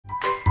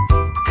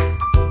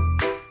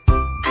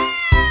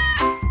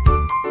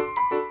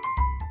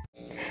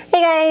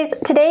guys,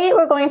 today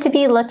we're going to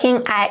be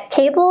looking at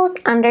cables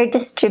under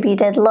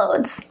distributed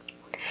loads.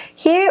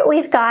 Here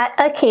we've got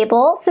a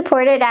cable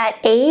supported at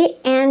A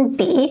and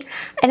B,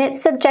 and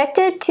it's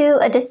subjected to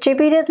a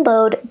distributed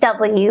load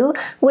W,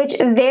 which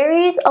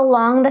varies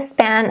along the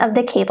span of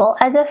the cable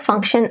as a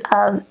function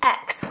of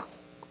X.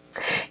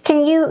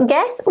 Can you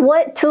guess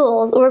what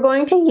tools we're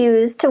going to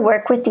use to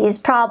work with these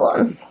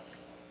problems?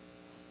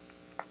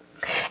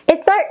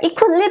 It's our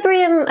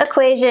equilibrium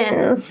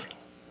equations.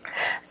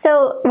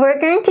 So we're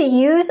going to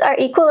use our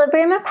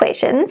equilibrium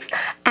equations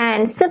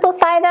and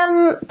simplify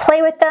them,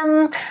 play with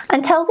them,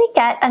 until we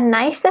get a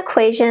nice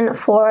equation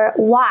for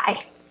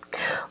Y.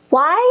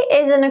 Y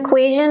is an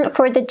equation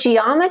for the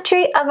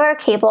geometry of our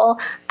cable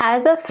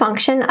as a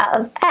function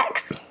of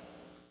X.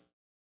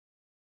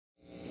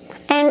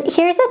 And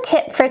here's a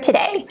tip for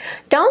today.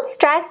 Don't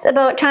stress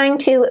about trying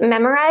to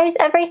memorize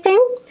everything.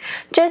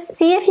 Just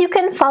see if you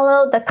can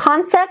follow the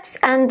concepts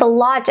and the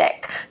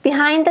logic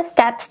behind the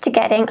steps to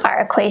getting our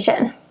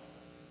equation.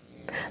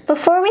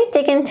 Before we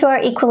dig into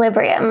our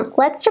equilibrium,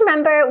 let's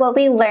remember what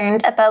we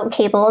learned about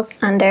cables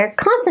under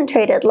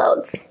concentrated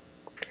loads.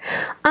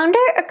 Under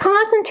a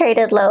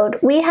concentrated load,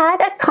 we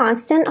had a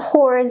constant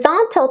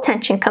horizontal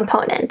tension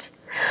component,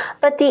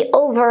 but the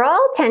overall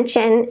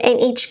tension in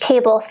each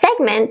cable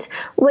segment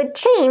would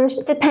change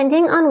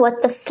depending on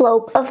what the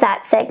slope of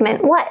that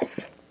segment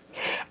was.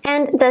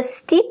 And the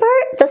steeper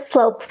the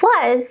slope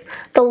was,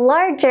 the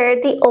larger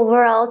the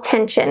overall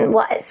tension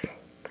was.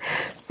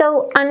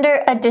 So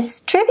under a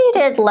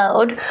distributed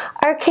load,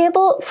 our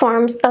cable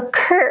forms a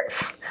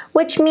curve,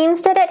 which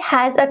means that it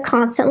has a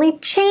constantly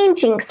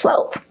changing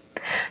slope.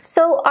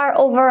 So our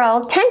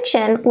overall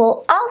tension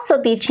will also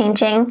be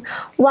changing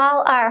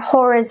while our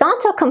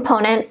horizontal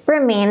component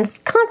remains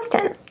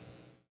constant.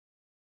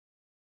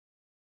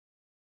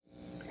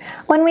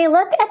 When we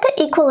look at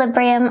the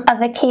equilibrium of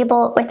a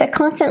cable with a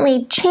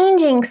constantly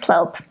changing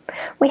slope,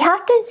 we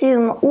have to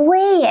zoom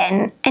way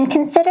in and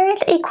consider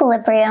the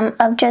equilibrium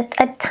of just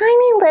a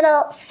tiny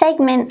little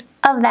segment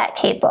of that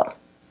cable.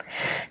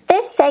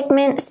 This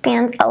segment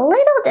spans a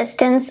little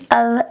distance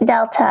of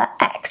delta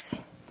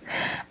X.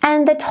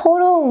 And the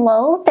total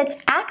load that's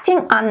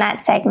acting on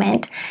that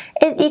segment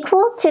is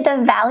equal to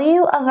the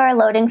value of our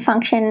loading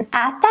function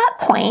at that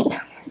point,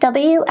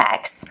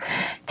 Wx,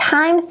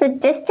 times the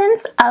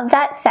distance of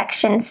that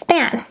section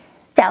span,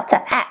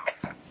 delta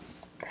x.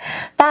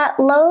 That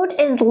load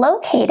is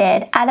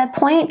located at a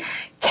point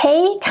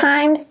k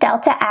times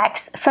delta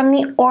x from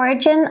the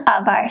origin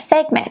of our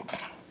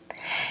segment.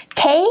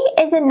 K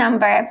is a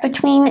number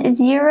between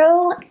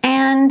 0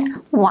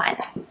 and 1.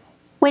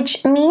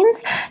 Which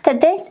means that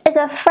this is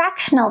a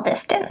fractional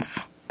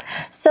distance.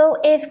 So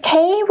if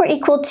k were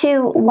equal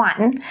to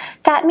 1,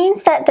 that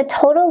means that the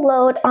total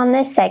load on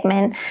this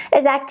segment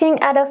is acting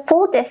at a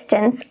full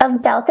distance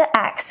of delta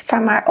x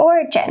from our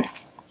origin.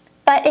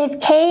 But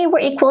if k were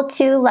equal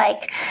to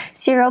like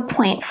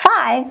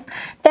 0.5,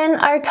 then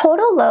our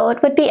total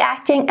load would be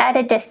acting at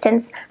a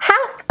distance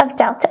half of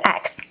delta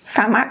x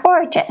from our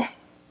origin.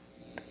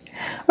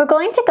 We're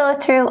going to go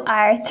through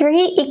our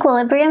 3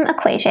 equilibrium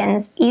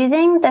equations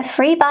using the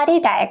free body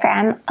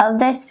diagram of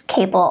this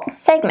cable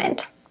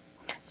segment.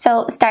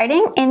 So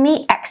starting in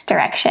the x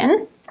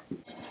direction.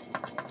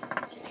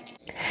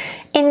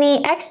 In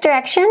the x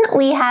direction,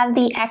 we have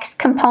the x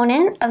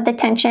component of the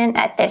tension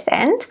at this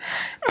end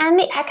and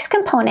the x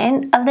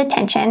component of the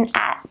tension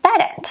at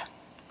that end.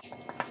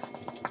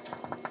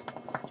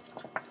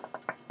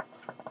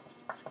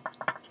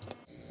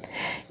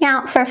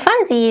 Now for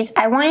funsies,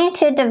 I want you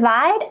to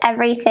divide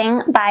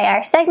everything by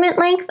our segment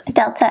length,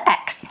 delta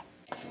x.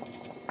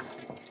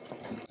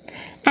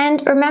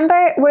 And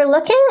remember, we're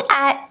looking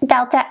at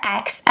delta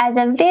x as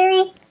a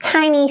very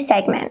tiny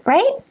segment,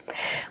 right?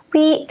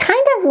 We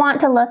kind of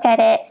want to look at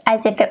it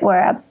as if it were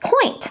a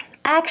point,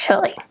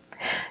 actually.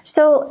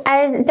 So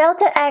as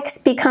delta x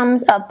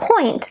becomes a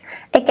point,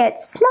 it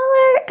gets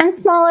smaller and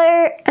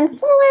smaller and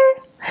smaller.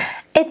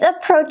 It's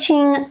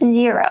approaching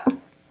 0.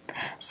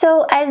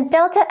 So as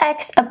delta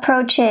x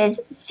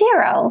approaches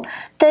 0,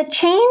 the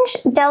change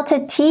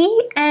delta t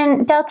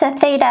and delta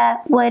theta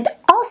would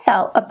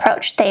also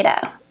approach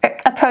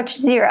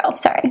 0,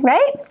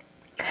 right?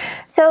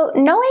 So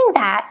knowing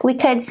that, we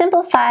could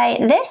simplify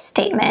this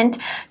statement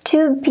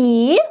to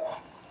be,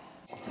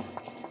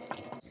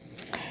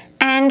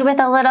 and with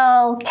a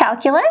little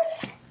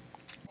calculus,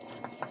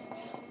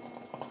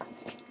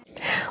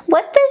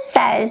 what this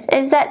says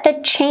is that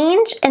the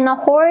change in the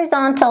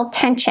horizontal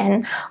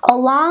tension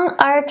along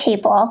our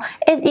cable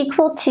is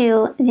equal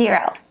to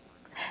 0.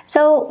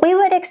 So we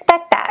would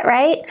expect that,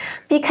 right?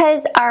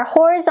 Because our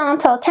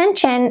horizontal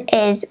tension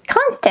is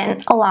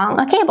constant along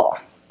a cable.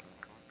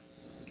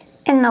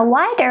 In the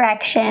y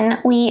direction,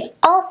 we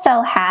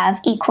also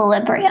have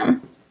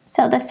equilibrium.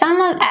 So the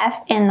sum of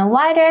F in the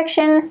y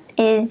direction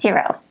is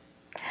 0.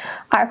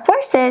 Our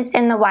forces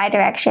in the y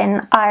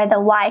direction are the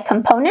y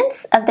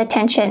components of the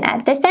tension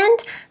at this end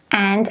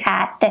and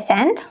at this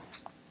end.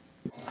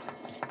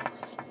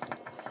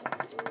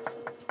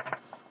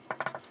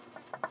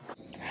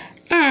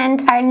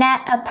 And our our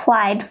net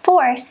applied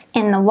force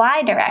in the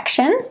y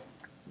direction.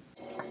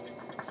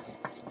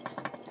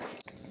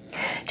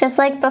 Just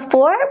like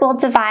before, we'll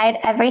divide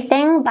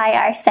everything by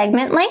our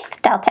segment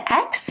length, delta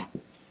x.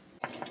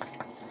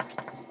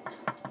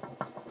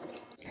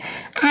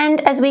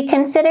 And as we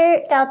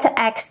consider delta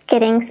x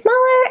getting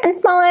smaller and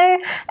smaller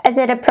as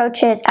it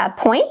approaches a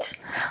point,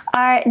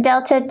 our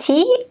delta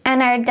t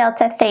and our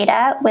delta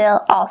theta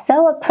will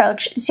also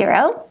approach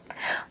 0,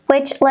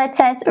 which lets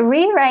us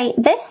rewrite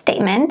this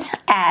statement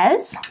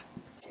as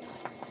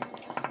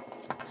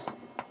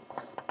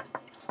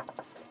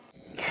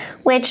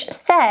which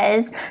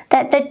says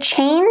that the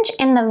change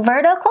in the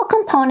vertical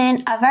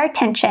component of our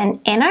tension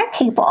in our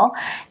cable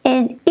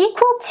is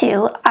equal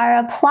to our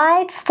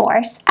applied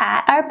force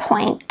at our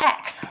point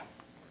x.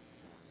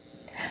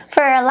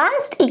 For our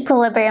last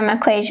equilibrium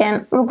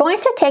equation, we're going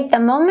to take the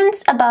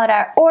moments about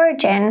our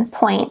origin,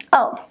 point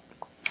O.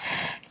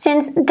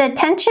 Since the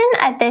tension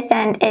at this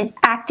end is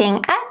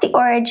acting at the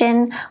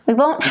origin, we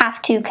won't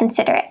have to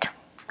consider it.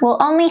 We'll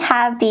only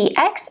have the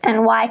x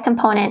and y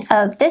component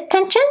of this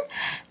tension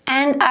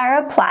and our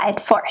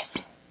applied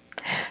force.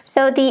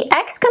 So the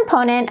x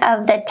component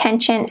of the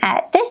tension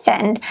at this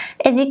end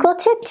is equal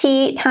to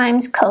t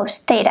times cos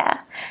theta,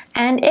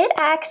 and it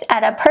acts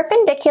at a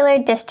perpendicular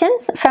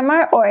distance from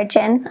our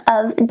origin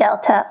of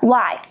delta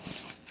y.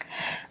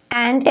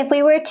 And if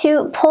we were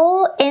to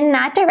pull in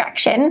that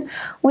direction,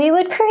 we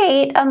would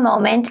create a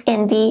moment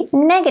in the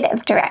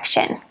negative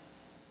direction.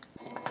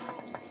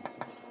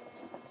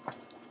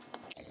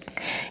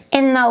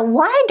 In the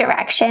y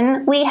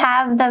direction, we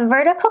have the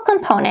vertical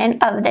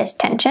component of this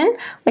tension,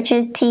 which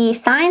is t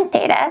sine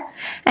theta,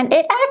 and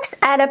it acts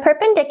at a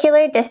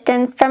perpendicular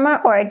distance from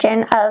our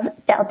origin of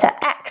delta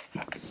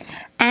x.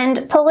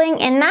 And pulling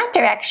in that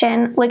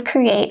direction would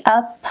create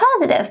a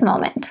positive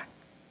moment.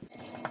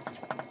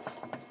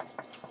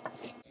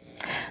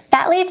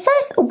 That leaves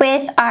us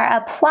with our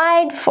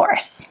applied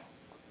force.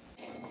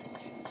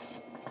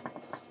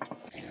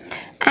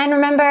 And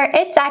remember,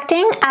 it's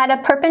acting at a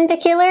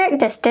perpendicular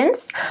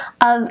distance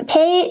of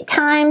k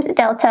times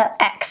delta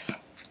x.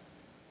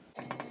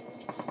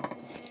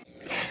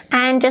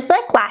 And just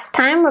like last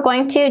time, we're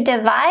going to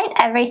divide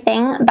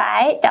everything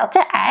by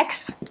delta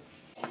x.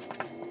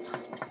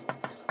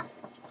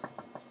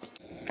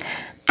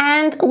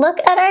 And look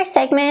at our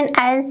segment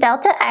as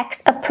delta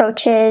x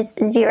approaches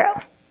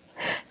 0.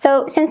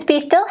 So since we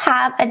still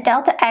have a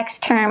delta x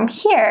term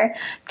here,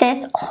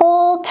 this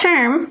whole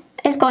term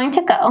is going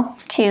to go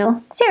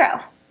to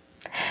 0.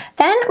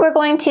 Then we're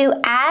going to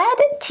add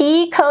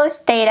t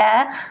cos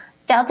theta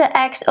delta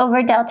x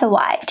over delta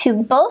y to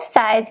both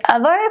sides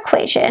of our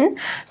equation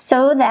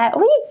so that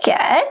we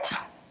get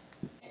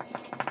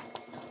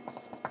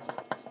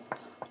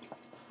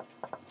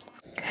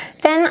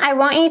Then I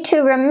want you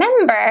to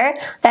remember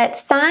that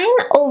sine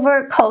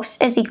over cos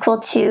is equal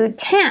to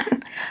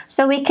tan.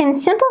 So we can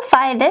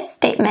simplify this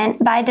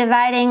statement by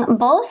dividing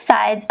both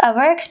sides of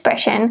our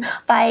expression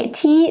by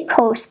t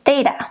cos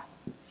theta.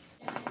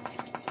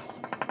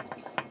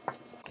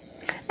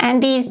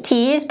 And these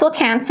t's will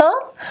cancel,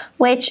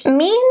 which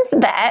means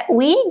that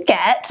we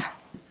get,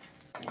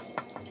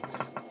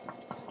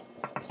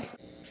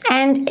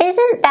 and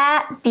isn't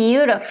that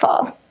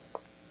beautiful?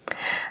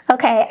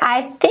 Okay,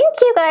 I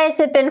think you guys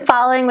have been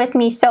following with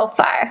me so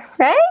far,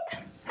 right?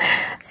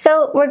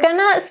 So we're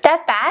gonna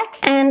step back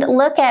and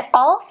look at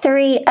all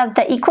three of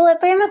the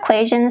equilibrium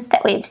equations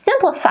that we've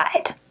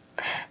simplified.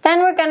 Then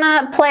we're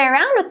gonna play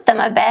around with them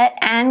a bit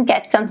and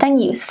get something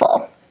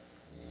useful.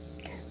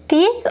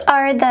 These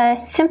are the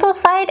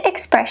simplified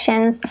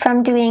expressions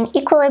from doing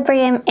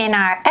equilibrium in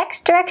our x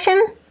direction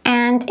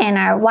and in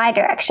our y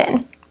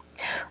direction.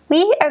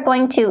 We are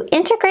going to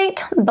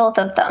integrate both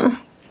of them.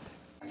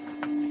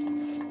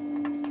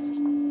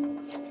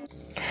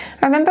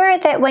 Remember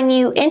that when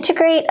you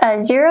integrate a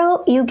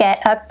 0, you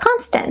get a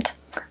constant,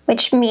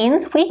 which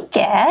means we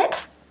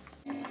get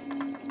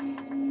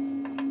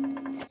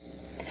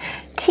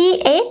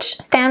TH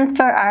stands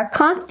for our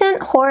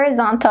constant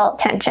horizontal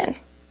tension.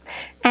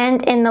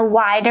 And in the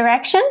y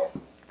direction,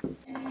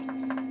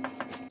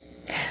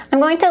 I'm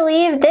going to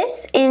leave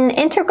this in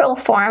integral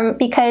form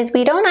because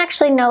we don't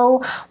actually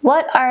know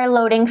what our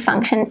loading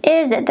function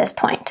is at this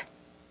point.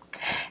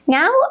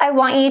 Now I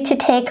want you to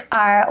take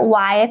our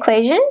y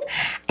equation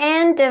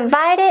and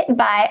divide it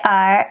by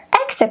our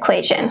x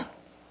equation.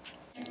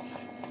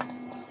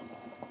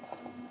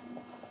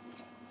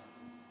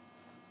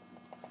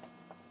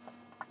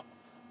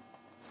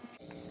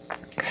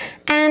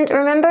 And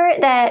remember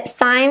that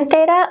sine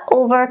theta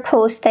over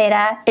cos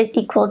theta is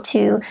equal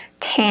to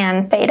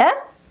tan theta.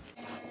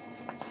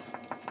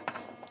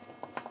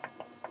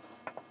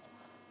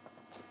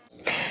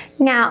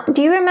 Now,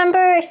 do you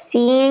remember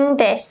seeing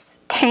this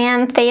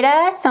tan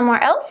theta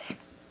somewhere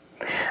else?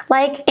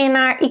 Like in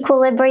our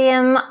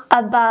equilibrium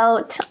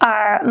about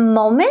our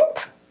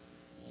moment?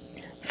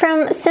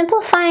 From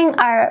simplifying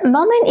our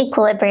moment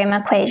equilibrium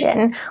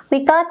equation,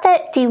 we got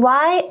that dy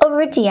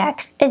over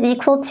dx is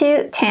equal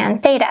to tan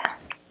theta.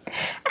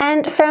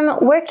 And from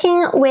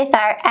working with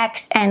our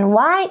x and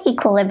y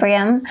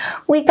equilibrium,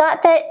 we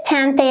got that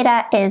tan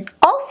theta is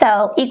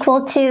also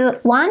equal to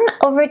 1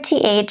 over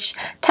th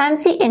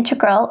times the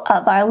integral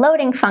of our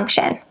loading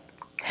function.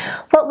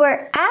 What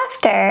we're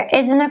after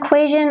is an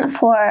equation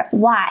for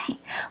y,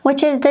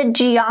 which is the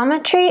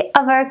geometry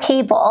of our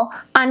cable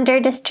under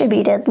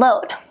distributed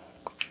load.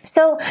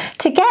 So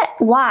to get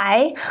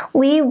y,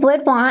 we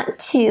would want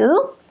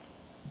to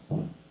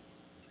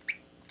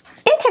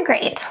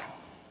integrate.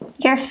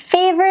 Your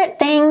favorite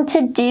thing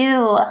to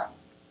do.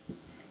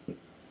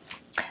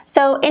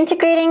 So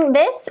integrating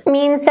this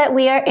means that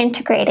we are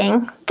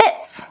integrating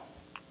this.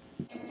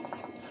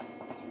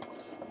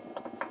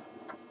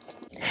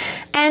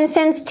 And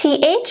since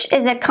th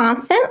is a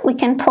constant, we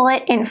can pull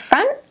it in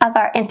front of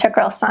our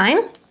integral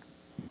sign.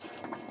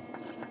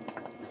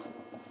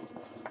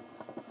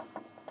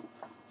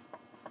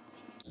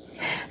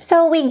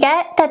 So we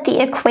get that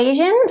the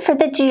equation for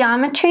the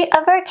geometry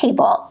of our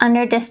cable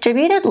under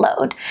distributed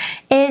load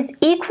is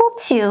equal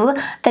to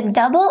the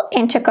double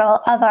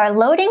integral of our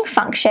loading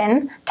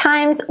function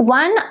times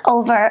 1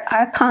 over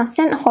our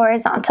constant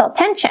horizontal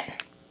tension.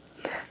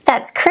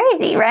 That's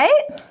crazy, right?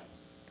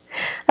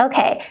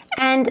 Okay,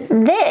 and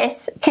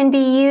this can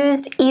be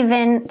used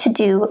even to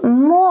do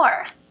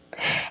more.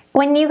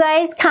 When you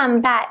guys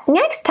come back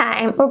next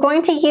time, we're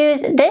going to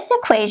use this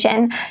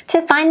equation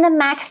to find the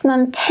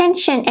maximum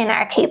tension in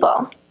our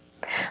cable.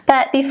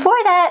 But before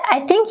that,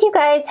 I think you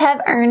guys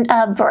have earned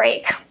a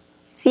break.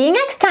 See you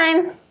next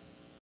time.